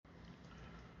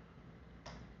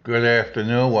Good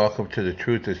afternoon. Welcome to the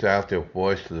Truth is Out There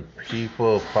Voice of the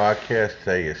People podcast.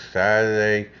 Today is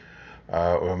Saturday.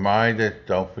 Reminder,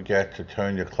 don't forget to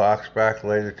turn your clocks back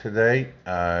later today.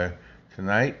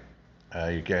 Tonight,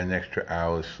 you get an extra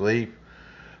hour's sleep.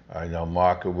 I know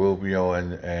Marco Rubio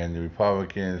and the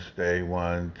Republicans, they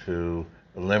want to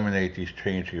eliminate these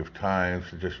changing of times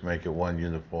and just make it one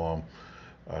uniform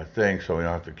thing so we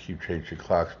don't have to keep changing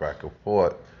clocks back and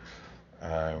forth.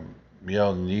 Um, you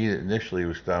don't need it. Initially, it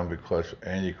was done because of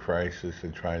anti-crisis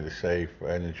and trying to save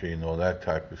energy and all that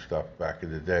type of stuff back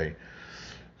in the day.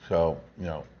 So,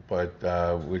 but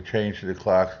we're changing the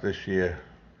clocks this year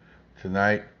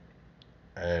tonight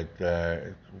at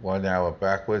 1 hour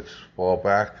backwards, fall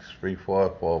back,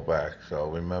 3/4, fall back. So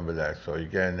remember that. So you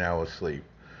get an hour's sleep.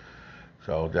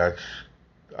 So that's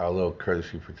our little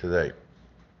courtesy for today.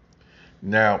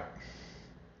 Now,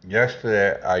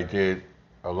 yesterday I did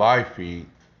a live feed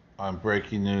on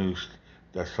breaking news.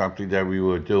 That's something that we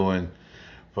were doing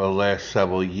for the last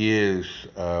several years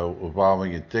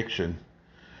involving addiction.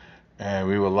 And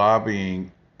we were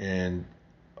lobbying in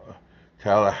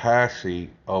Tallahassee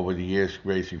over the years,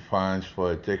 raising funds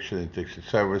for addiction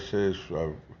services,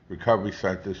 recovery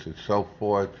centers, and so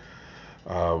forth.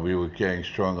 We were getting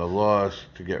stronger laws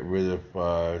to get rid of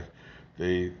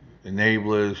the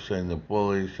enablers and the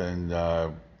bullies and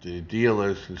the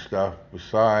dealers and stuff.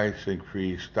 Besides,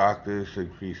 increase doctors,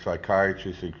 increase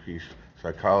psychiatrists, increase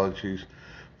psychologists,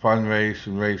 fundraise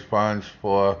and raise funds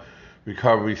for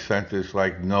recovery centers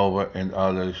like Nova and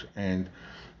others in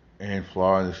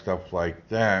Florida and stuff like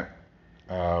that.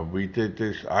 We did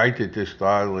this. I did this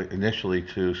initially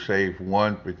to save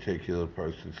one particular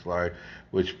person's life,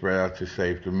 which spread out to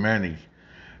save the many.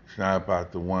 It's not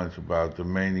about the one; it's about the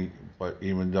many. But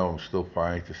even though I'm still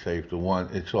fighting to save the one,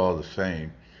 it's all the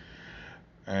same.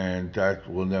 And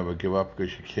that will never give up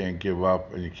because you can't give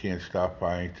up and you can't stop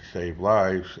fighting to save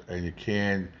lives, and you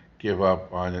can't give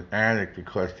up on an addict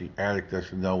because the addict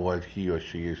doesn't know what he or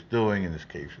she is doing. In this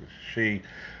case, it's she,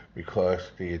 because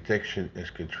the addiction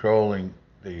is controlling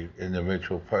the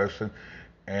individual person,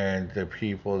 and the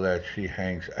people that she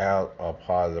hangs out are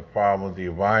part of the problem, the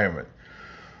environment.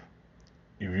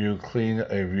 If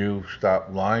you stop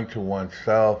lying to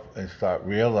oneself and start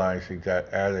realizing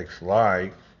that addicts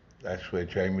lie, that's where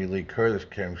Jamie Lee Curtis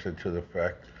comes into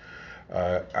effect.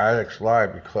 Addicts lie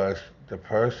because the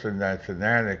person that's an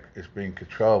addict is being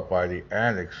controlled by the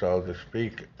addict, so to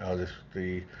speak.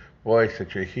 The voice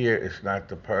that you hear is not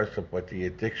the person, but the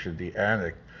addiction, the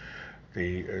addict,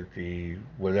 the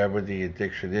whatever the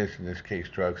addiction is. In this case,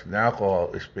 drugs and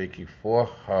alcohol is speaking for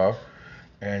her,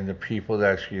 and the people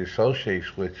that she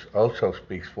associates with also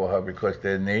speaks for her because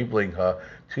they're enabling her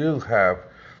to have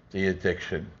the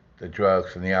addiction, the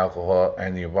drugs and the alcohol,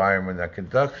 and the environment that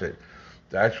conducts it.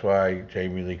 That's why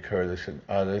Jamie Lee Curtis and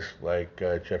others, like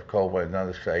Jeff Colbert and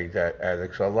others, say that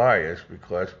addicts are liars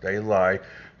because they lie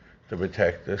to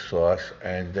protect the source,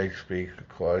 and they speak, of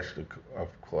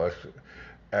course,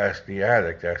 as the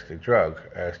addict, as the drug,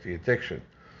 as the addiction.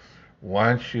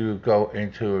 Once you go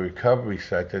into a recovery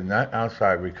center, not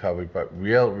outside recovery, but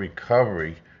real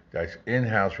recovery, that's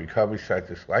in-house recovery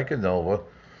centers like Inova,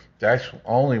 that's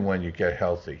only when you get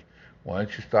healthy.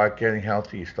 Once you start getting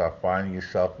healthy, you start finding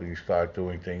yourself and you start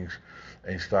doing things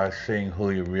and you start seeing who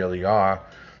you really are.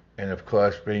 And of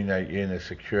course, being that you're in a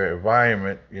secure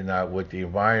environment, you're not with the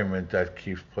environment that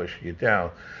keeps pushing you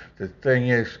down. The thing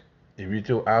is, if you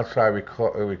do outside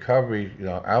recovery,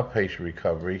 outpatient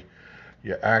recovery,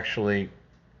 you're actually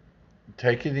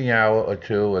taking the hour or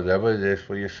two, whatever it is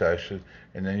for your session,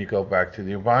 and then you go back to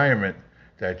the environment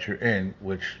that you're in,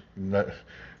 which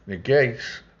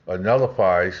negates or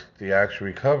nullifies the actual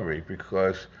recovery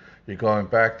because you're going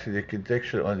back to the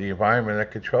addiction or the environment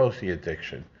that controls the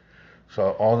addiction.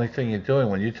 So only thing you're doing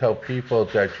when you tell people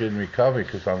that you're in recovery,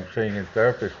 because I'm seeing a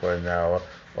therapist for an hour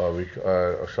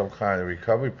or some kind of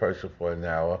recovery person for an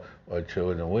hour or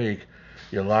two in a week,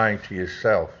 you're lying to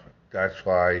yourself. That's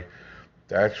why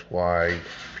that's why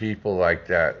people like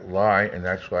that lie, and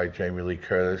that's why Jamie Lee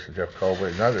Curtis and Jeff Colbert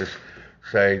and others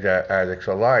say that addicts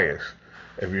are liars.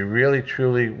 If you really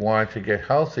truly want to get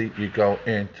healthy, you go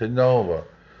into Nova.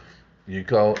 You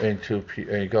go into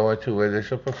where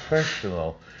there's a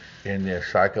professional in their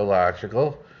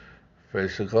psychological,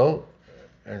 physical,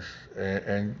 and,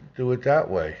 and do it that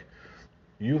way.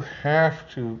 You have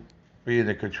to be in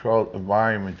a controlled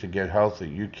environment to get healthy.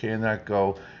 You cannot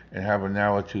go and have an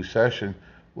hour or two session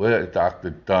with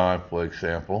Dr. Don, for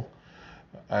example,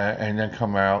 and then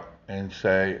come out and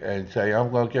say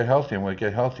I'm going to get healthy. I'm going to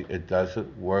get healthy. It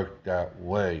doesn't work that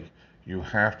way. You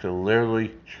have to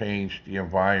literally change the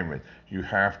environment. You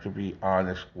have to be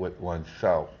honest with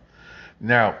oneself.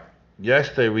 Now,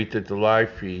 yesterday we did the live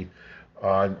feed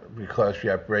on because we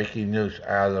have breaking news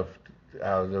out of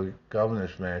the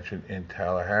governor's mansion in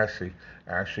Tallahassee.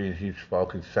 Actually, he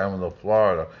spoke in Seminole,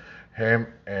 Florida. Him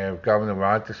and Governor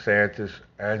Ron DeSantis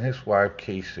and his wife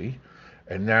Casey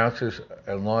announces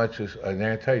and launches an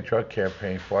anti-drug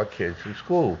campaign for our kids in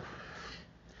school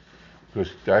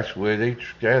because that's where they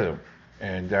get them,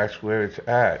 and that's where it's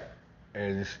at.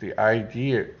 And it's the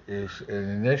idea is an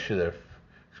initiative.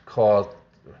 It's called.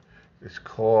 It's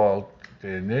called the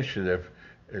initiative.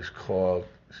 Is called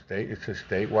state. It's a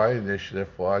statewide initiative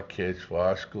for our kids, for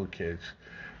our school kids,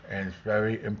 and it's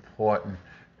very important.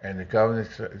 And the governor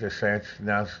DeSantis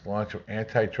announced the launch of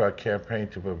anti-drug campaign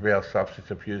to prevent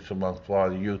substance abuse among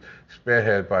Florida youth,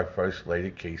 spearheaded by First Lady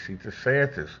Casey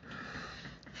DeSantis.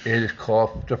 It is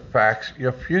called The Facts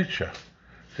Your Future.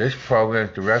 This program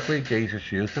directly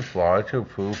engages youth in Florida to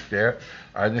improve their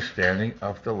understanding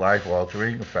of the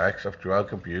life-altering effects of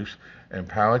drug abuse and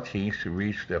empower teens to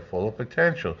reach their full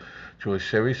potential. Through a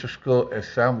series of school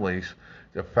assemblies,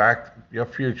 The Fact Your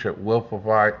Future will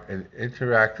provide an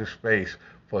interactive space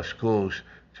for schools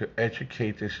to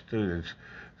educate their students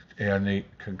on the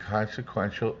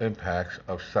consequential impacts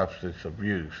of substance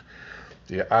abuse.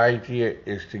 The idea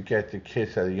is to get the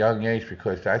kids at a young age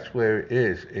because that's where it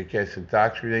is. It gets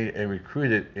indoctrinated and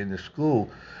recruited in the school.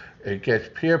 It gets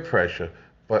peer pressure.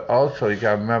 But also, you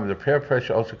got to remember, the peer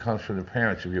pressure also comes from the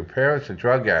parents. If your parents are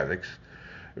drug addicts,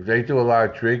 if they do a lot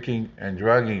of drinking and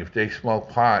drugging, if they smoke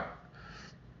pot,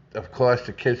 of course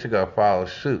the kids are going to follow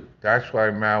suit. That's why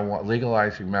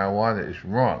legalizing marijuana is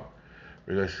wrong.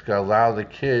 Because it's going to allow the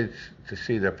kids to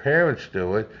see their parents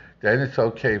do it, then it's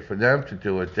okay for them to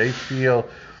do it. They feel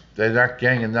they're not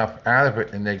getting enough out of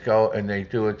it, and they go and they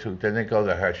do it too. Then they go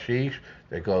to hashish,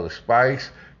 they go to spice,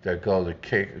 they go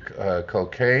to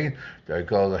cocaine, they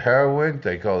go to heroin,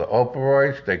 they go to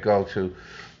opioids, they go to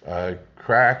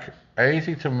crack,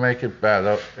 anything to make it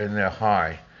better, and they're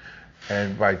high.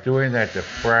 And by doing that, they're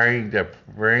frying their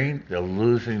brain, they're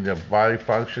losing their body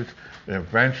functions, and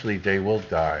eventually they will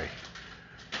die.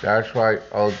 That's why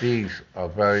ODs are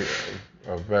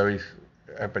very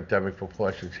epidemic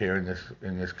proportions here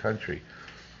in this country.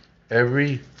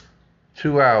 Every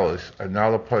 2 hours,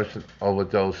 another person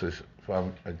overdoses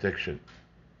from addiction.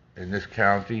 In this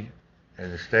county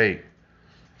and the state,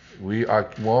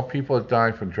 more people are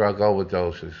dying from drug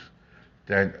overdoses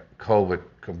than COVID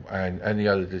and any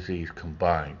other disease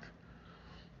combined.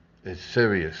 It's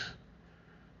serious.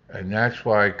 And that's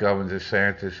why Governor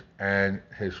DeSantis and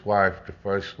his wife, the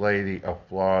First Lady of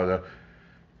Florida,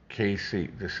 Casey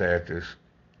DeSantis,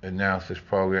 announced this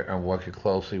program and working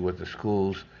closely with the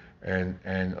schools and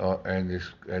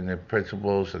the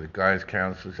principals and the guidance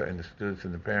counselors and the students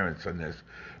and the parents on this,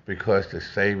 because they're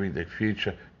saving the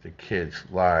future, the kids'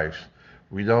 lives.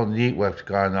 We don't need what's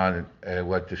gone on and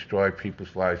what destroyed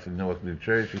people's lives in Newark, New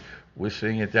Jersey. We're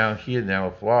seeing it down here now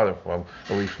in Florida from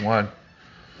at least one.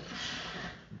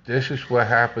 This is what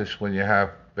happens when you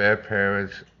have bad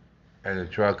parents and a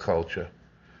drug culture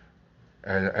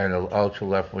and an ultra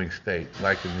left-wing state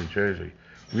like in New Jersey.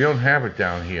 We don't have it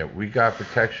down here. We got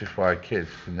protections for our kids,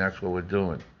 and that's what we're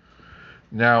doing.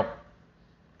 Now,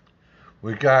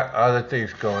 we got other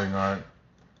things going on.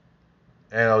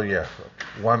 And oh yeah,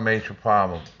 one major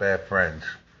problem, bad friends.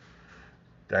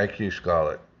 Thank you,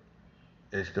 Scarlett.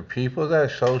 It's the people that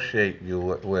associate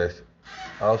you with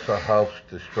also helps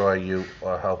destroy you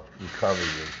or help recover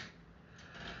you.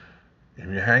 If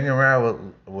you hang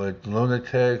around with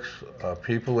lunatics, or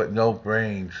people with no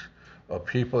brains, or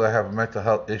people that have mental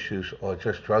health issues, or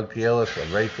just drug dealers, or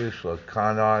rapists, or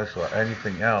con artists, or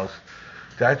anything else,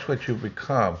 that's what you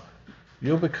become.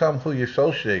 You become who you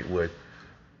associate with,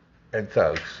 and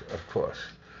thugs, of course.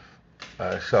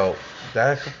 So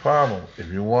that's a problem. If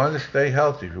you want to stay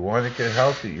healthy, if you want to get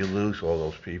healthy, you lose all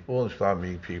those people and start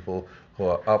meeting people who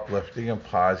are uplifting and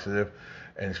positive,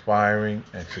 inspiring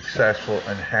and successful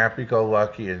and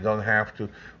happy-go-lucky and don't have to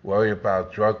worry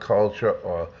about drug culture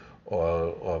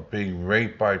or being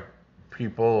raped by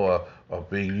people or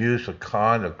being used or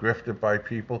conned or grifted by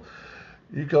people.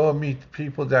 You go and meet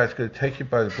people that's going to take you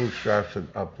by the bootstraps and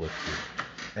uplift you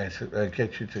and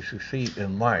get you to succeed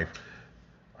in life.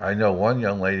 I know one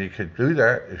young lady could do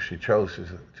that if she chose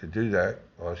to do that.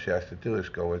 All she has to do is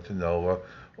go into Nova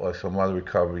or some other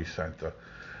recovery center.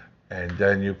 And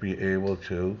then you'll be able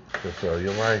to fulfill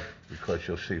your life because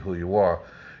you'll see who you are.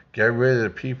 Get rid of the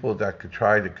people that could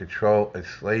try to control and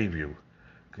slave you,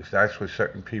 because that's what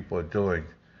certain people are doing.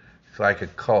 It's like a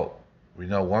cult. We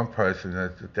know one person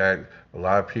that a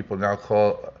lot of people now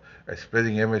call a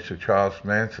spitting image of Charles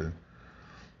Manson,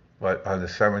 but on the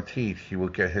 17th, he will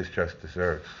get his just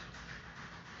desserts.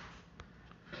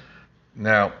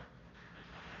 Now,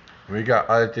 we got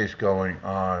other things going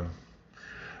on.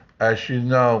 As you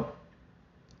know,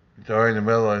 during the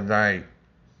middle of the night,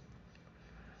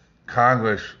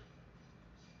 Congress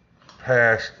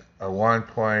passed a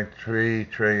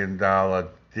 $1.3 trillion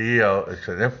deal. It's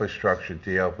an infrastructure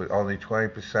deal, but only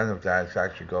 20% of that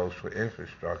actually goes for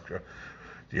infrastructure.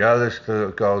 The others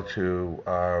go to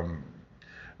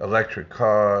electric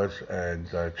cars and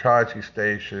charging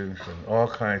stations and all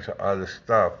kinds of other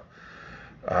stuff.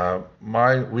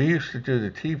 We used to do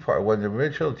the Tea Party when the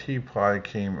original Tea Party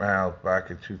came out back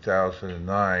in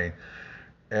 2009.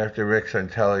 After Rick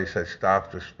Santelli said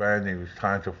stop the spending, it was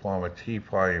time to form a Tea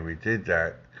Party, and we did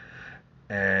that.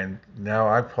 And now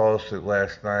I posted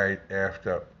last night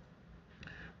after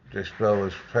this bill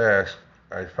was passed.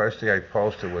 The first thing I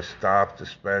posted was stop the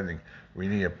spending. We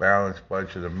need a balanced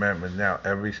budget amendment now.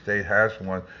 Every state has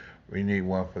one. We need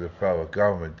one for the federal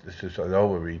government. This is an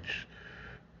overreach.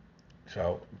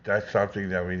 So that's something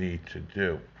that we need to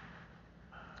do.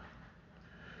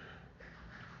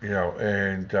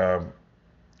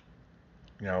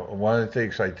 One of the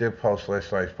things I did post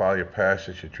last night, follow your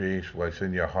passions, your dreams, what's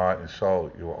in your heart and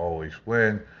soul, you will always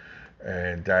win.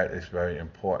 And that is very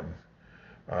important.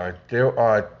 There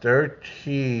are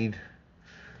 13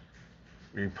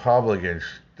 Republicans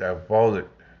that voted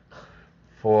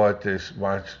for this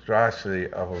monstrosity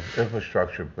of an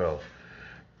infrastructure bill.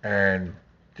 And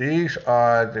these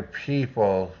are the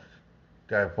people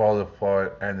that voted for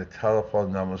it and the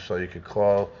telephone number so you can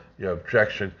call your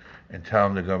objection and tell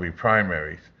them they're going to be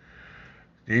primaries.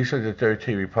 These are the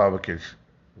 13 Republicans.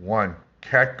 1,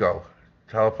 Catco,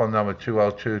 telephone number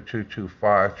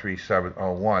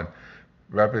 202-225-3701.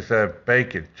 Representative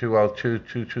Bacon,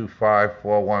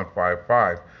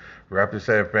 202-225-4155.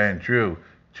 Representative Van Drew,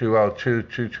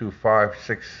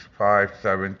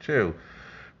 202-225-6572.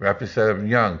 Representative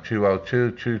Young,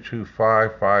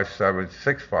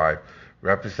 202-225-5765.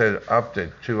 Representative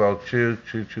Upton,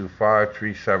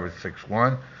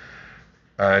 202-225-3761.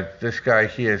 This guy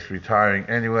here is retiring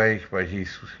anyway, but he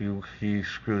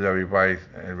screwed everybody.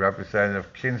 And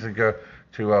Representative Kinzinger,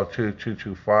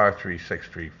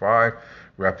 202-225-3635.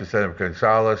 Representative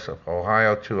Gonzalez of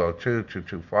Ohio,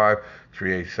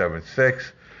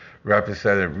 202-225-3876.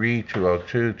 Representative Reed,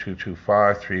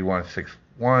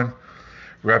 202-225-3161.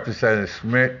 Representative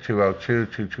Smith,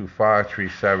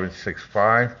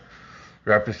 202-225-3765.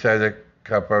 Representative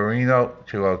Caparino,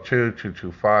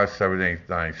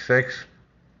 202-225-7896.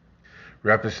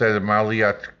 Representative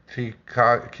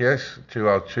Maliatikis,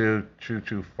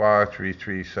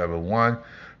 202-225-3371.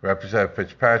 Representative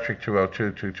Fitzpatrick,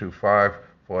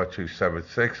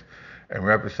 202-225-4276. And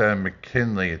Representative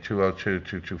McKinley at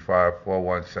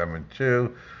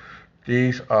 202-225-4172.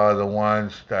 These are the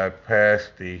ones that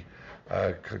passed the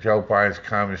Joe Biden's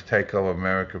Communist Takeover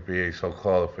America via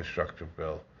so-called infrastructure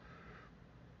bill.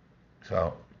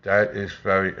 So that is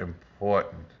very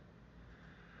important.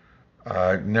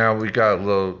 Now we got a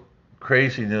little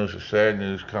crazy news or sad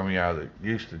news coming out of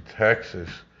Houston, Texas.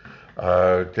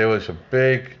 There was a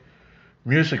big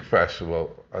music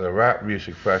festival, the rap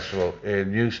music festival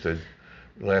in Houston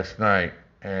last night,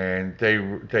 and they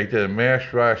did a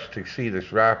mass rush to see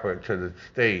this rapper to the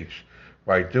stage.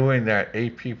 By doing that,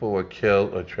 8 people were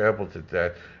killed or trampled to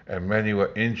death, and many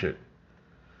were injured.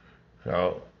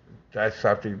 So that's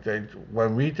something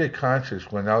when we did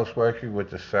concerts, when I was working with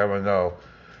the 7-0,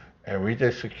 and we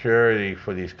did security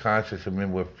for these concerts in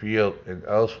Minwood Field and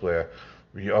elsewhere,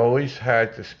 we always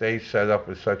had the stage set up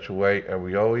in such a way, and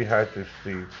we always had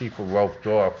the people roped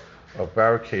off or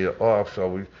barricaded off, so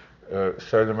we a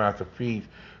certain amount of feet,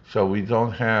 so we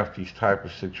don't have these type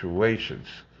of situations,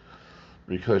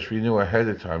 because we knew ahead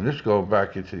of time. This goes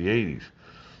back into the 80s.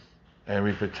 And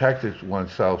we protected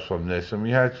oneself from this. And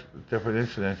we had different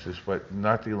incidences, but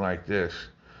nothing like this,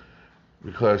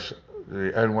 because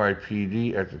the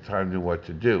NYPD at the time knew what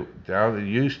to do. Down in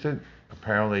Houston,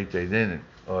 apparently they didn't,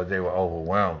 or they were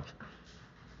overwhelmed.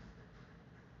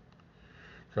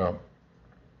 So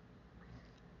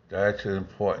that's an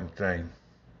important thing.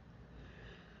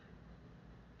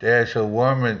 There's a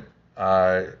woman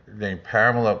named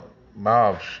Pamela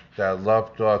Mobs that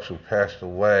loved dogs who passed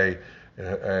away,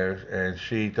 and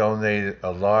she donated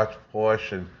a large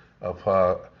portion of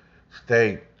her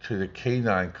estate to the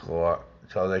Canine Corps,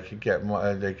 so they could get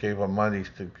they gave her money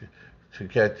to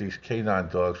get these canine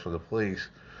dogs for the police,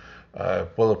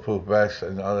 bulletproof vests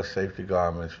and other safety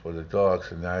garments for the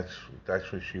dogs, and that's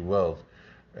what she willed,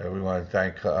 and we want to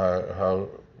thank her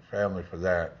family for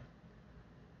that.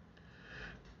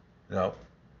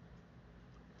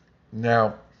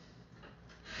 Now,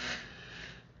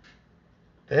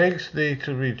 Things need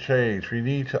to be changed. We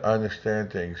need to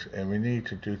understand things, and we need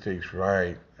to do things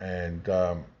right. And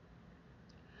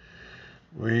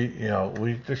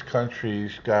this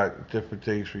country's got different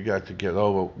things we got to get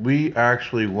over. We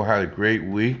actually had a great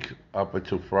week up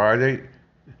until Friday.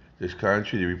 This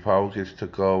country, the Republicans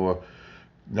took over,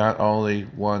 not only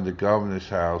won the governor's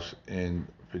house in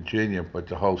Virginia, but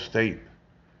the whole state.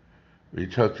 We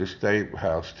took the state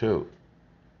house too.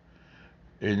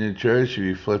 In New Jersey,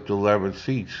 we flipped 11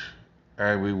 seats,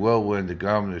 and we will win the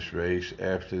governor's race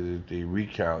after the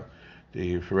recount,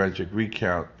 the forensic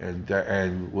recount,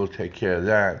 and we'll take care of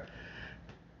that,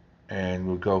 and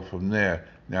we'll go from there.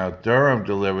 Now, Durham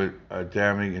delivered a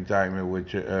damning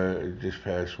indictment this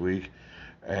past week,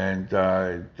 and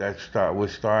we're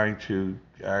starting to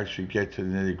actually get to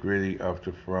the nitty-gritty of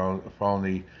the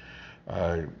phony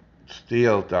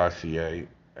Steele dossier,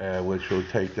 which will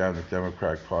take down the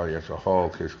Democratic Party as a whole,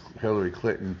 because Hillary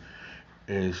Clinton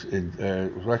is in,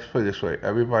 let's put it this way,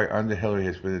 everybody under Hillary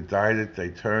has been indicted. They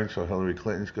turned, so Hillary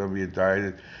Clinton's going to be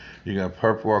indicted. You're going to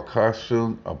perp walk her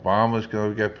soon. Obama's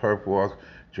going to get perp walk.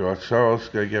 George Soros is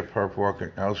going to get perp walk,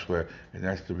 and elsewhere, and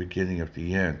that's the beginning of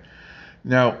the end.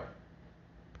 Now,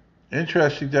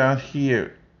 interesting down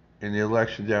here, in the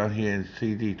election down here in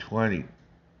CD20,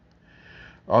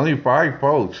 only 5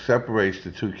 votes separates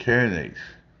the two candidates.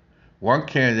 One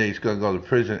candidate's going to go to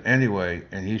prison anyway,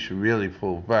 and he should really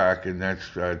pull back, and that's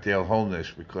Dale Holness,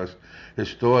 because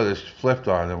his daughters flipped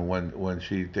on him when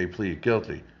they pleaded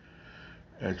guilty.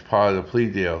 It's part of the plea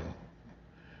deal.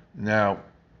 Now,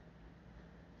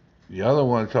 the other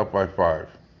one's up by 5.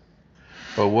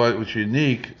 But what was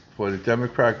unique for the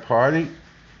Democratic Party,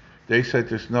 they said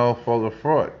there's no voter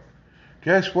fraud.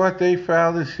 Guess what they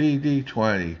found in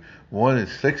CD20? More than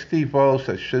 60 votes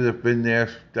that should have been there,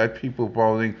 dead people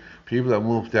voting, people that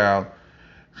moved out.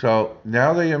 So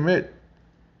now they admit,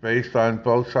 based on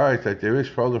both sides, that there is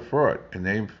voter fraud, and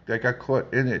they got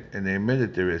caught in it, and they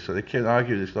admitted there is. So they can't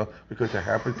argue this stuff because it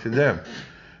happened to them.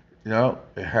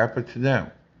 It happened to them.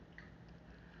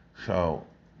 So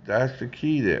that's the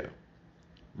key there.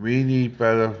 We need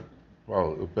a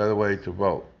better way to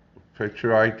vote.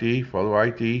 Picture ID, photo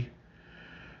ID,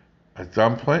 a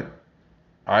thumbprint,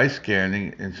 eye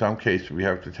scanning. In some cases, we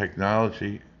have the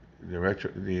technology,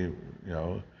 retina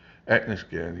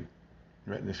scanning,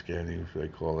 as they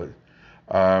call it.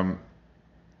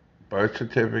 Birth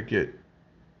certificate,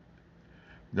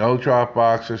 no drop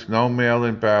boxes, no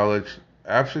mail-in ballots,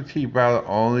 absentee ballot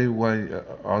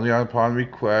only upon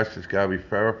request. It's got to be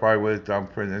verified with a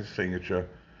thumbprint and signature,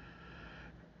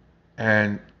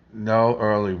 and no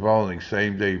early voting,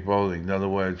 same-day voting. In other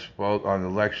words, vote on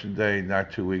election day, not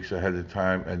 2 weeks ahead of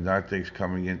time, and not things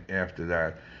coming in after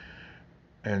that.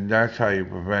 And that's how you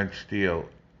prevent steal.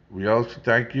 We also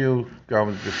thank you,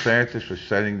 Governor DeSantis, for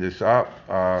setting this up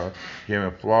here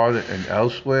in Florida and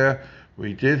elsewhere.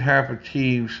 We did have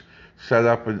teams set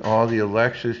up in all the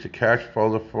elections to catch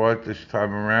voter fraud this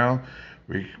time around.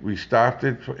 We stopped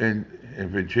it in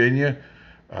Virginia.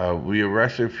 We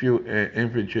arrested a few in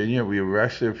Virginia. We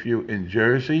arrested a few in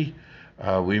Jersey.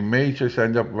 We may just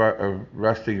end up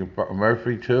arresting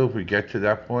Murphy too if we get to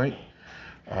that point.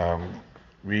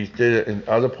 We did it in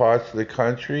other parts of the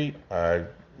country.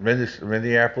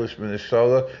 Minneapolis,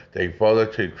 Minnesota, they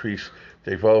voted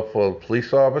for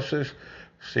police officers.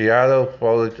 Seattle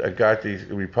got the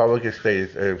Republican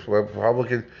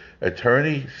Republican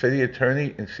city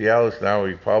attorney in Seattle is now a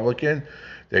Republican.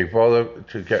 They voted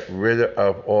to get rid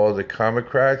of all the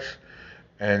Democrats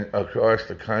and across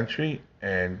the country,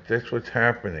 and that's what's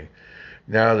happening.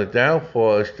 Now, the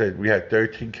downfall is that we had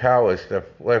 13 cowards that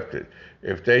flipped it.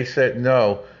 If they said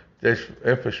no, this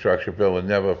infrastructure bill would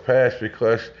never pass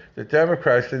because the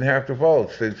Democrats didn't have to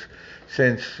vote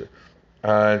since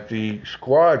the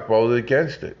squad voted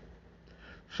against it.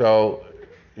 So,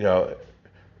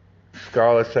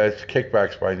 Scarlett says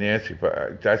kickbacks by Nancy,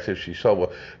 but that's if she's sober.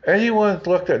 Anyone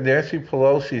looked at Nancy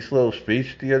Pelosi's little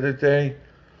speech the other day?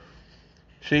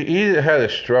 She either had a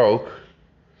stroke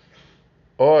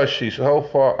or she's so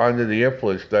far under the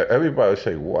influence that everybody would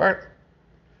say, what?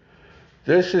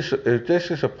 This is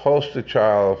a poster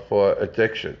child for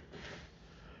addiction.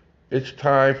 It's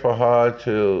time for her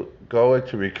to go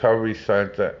into recovery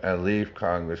center and leave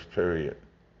Congress, period.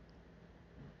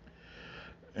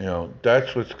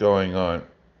 That's what's going on.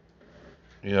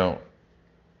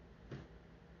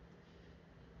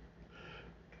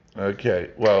 Okay,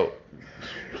 well,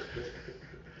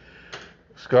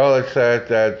 Scarlett said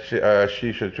that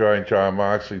she should join John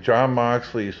Moxley. John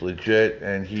Moxley is legit,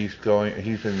 and he's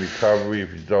in recovery.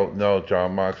 If you don't know,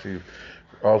 John Moxley,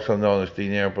 also known as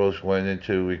Dean Ambrose, went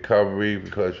into recovery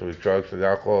because of his drugs and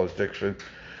alcohol addiction.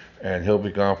 and he'll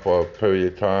be gone for a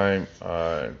period of time.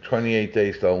 28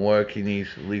 days don't work. He needs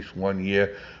at least 1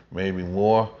 year, maybe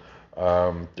more,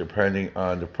 depending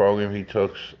on the program he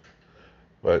took.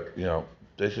 But,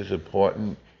 this is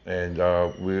important. And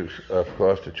we, of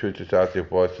course, the truth is out there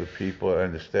for us, the people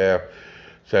and the staff.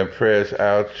 Send prayers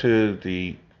out to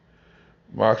the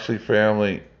Moxley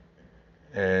family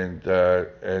and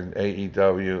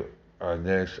AEW on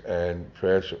this, and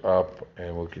prayers up,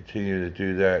 and we'll continue to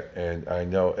do that. And I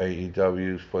know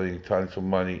AEW is putting tons of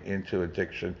money into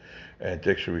addiction and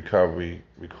addiction recovery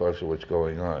because of what's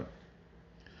going on.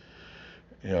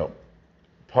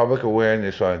 Public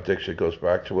awareness on addiction goes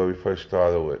back to where we first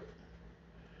started with.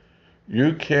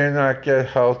 You cannot get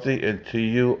healthy until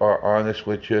you are honest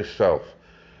with yourself.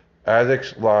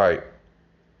 Addicts lie.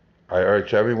 I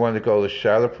urge everyone to go to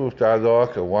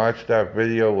shatterproof.org and watch that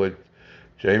video with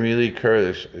Jamie Lee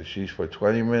Curtis. She's for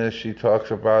 20 minutes. She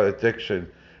talks about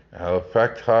addiction, how it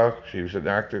affected her. She was an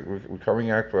actor,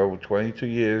 recovering actor for over 22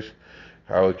 years,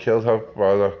 how it killed her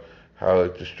brother, how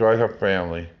it destroyed her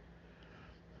family,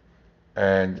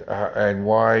 and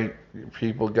why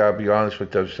people gotta be honest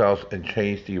with themselves and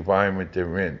change the environment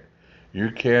they're in. You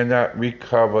cannot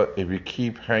recover if you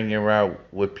keep hanging around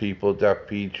with people that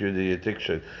feed you the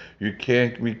addiction. You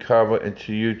can't recover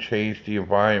until you change the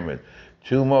environment.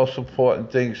 Two most important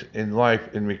things in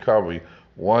life in recovery.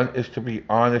 One is to be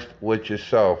honest with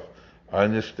yourself.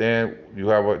 Understand you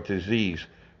have a disease,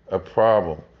 a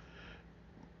problem.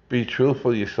 Be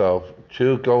truthful to yourself.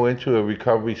 Two, go into a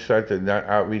recovery center, not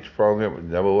outreach program. It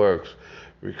never works.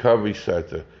 Recovery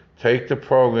center. Take the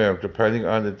program depending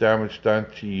on the damage done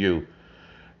to you.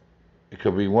 It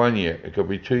could be 1 year, it could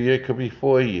be 2 years, it could be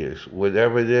 4 years.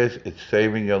 Whatever it is, it's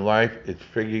saving your life, it's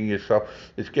figuring yourself,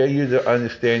 it's getting you to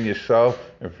understand yourself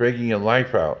and figuring your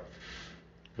life out.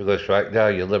 Because right now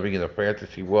you're living in a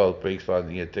fantasy world based on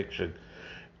the addiction.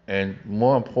 And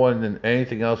more important than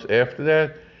anything else after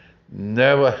that,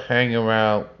 never hang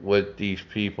around with these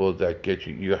people that get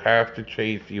you. You have to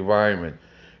change the environment.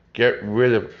 Get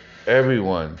rid of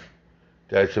everyone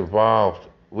that's involved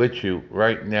with you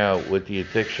right now with the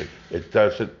addiction. It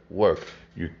doesn't work.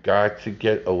 You got to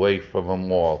get away from them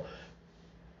all.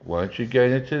 Once you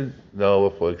get into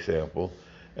NOVA, for example,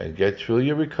 and get through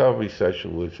your recovery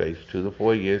session, which takes 2 to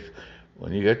 4 years,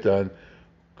 when you get done,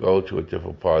 go to a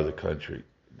different part of the country.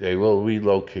 They will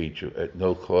relocate you at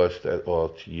no cost at all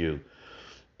to you.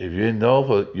 If you're in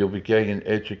NOVA, you'll be getting an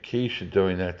education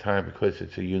during that time because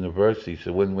it's a university. It's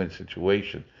a win-win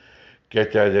situation.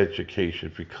 Get that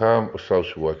education, become a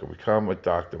social worker, become a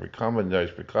doctor, become a nurse,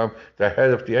 become the head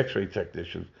of the X-ray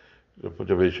technician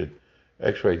division,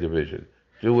 X-ray division.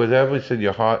 Do whatever's in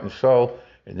your heart and soul,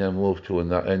 and then move to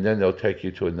another. And then they'll take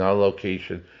you to another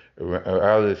location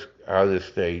out of the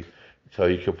state, so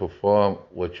you can perform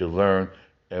what you learn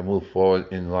and move forward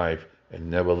in life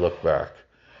and never look back.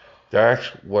 That's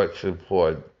what's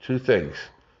important. 2 things.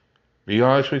 Be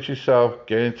honest with yourself,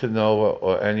 get into NOVA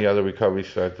or any other recovery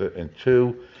center, and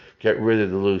 2, get rid of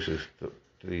the losers,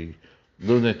 the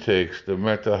lunatics, the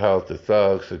mental health, the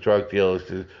thugs, the drug dealers,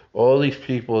 all these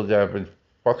people that have been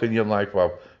fucking your life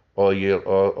up all year,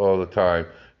 all the time,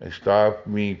 and start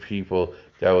meeting people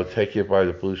that will take you by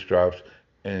the bootstraps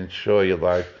and ensure your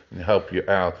life and help you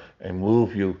out and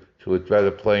move you to a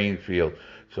better playing field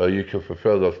so you can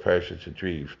fulfill those passions and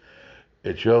dreams.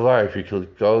 It's your life. You can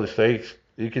go to the States.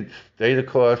 You can stay the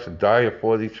course and die at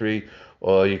 43,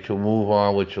 or you can move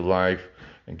on with your life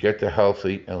and get to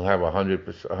healthy and have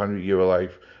 100-year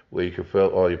life where you can fulfill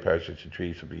all your passions and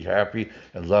dreams and be happy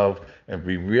and loved and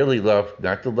be really loved,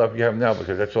 not the love you have now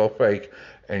because that's all fake,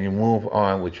 and you move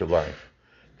on with your life.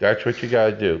 That's what you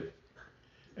got to do.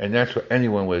 And that's for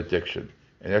anyone with addiction.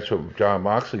 And that's what John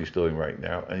Moxley's doing right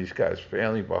now. And he's got his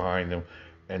family behind him,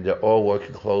 and they're all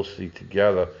working closely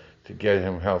together to get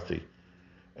him healthy.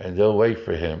 And they'll wait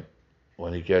for him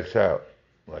when he gets out,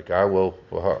 like I will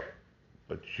for her.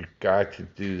 But you got to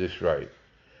do this right.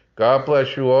 God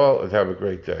bless you all, and have a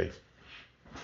great day.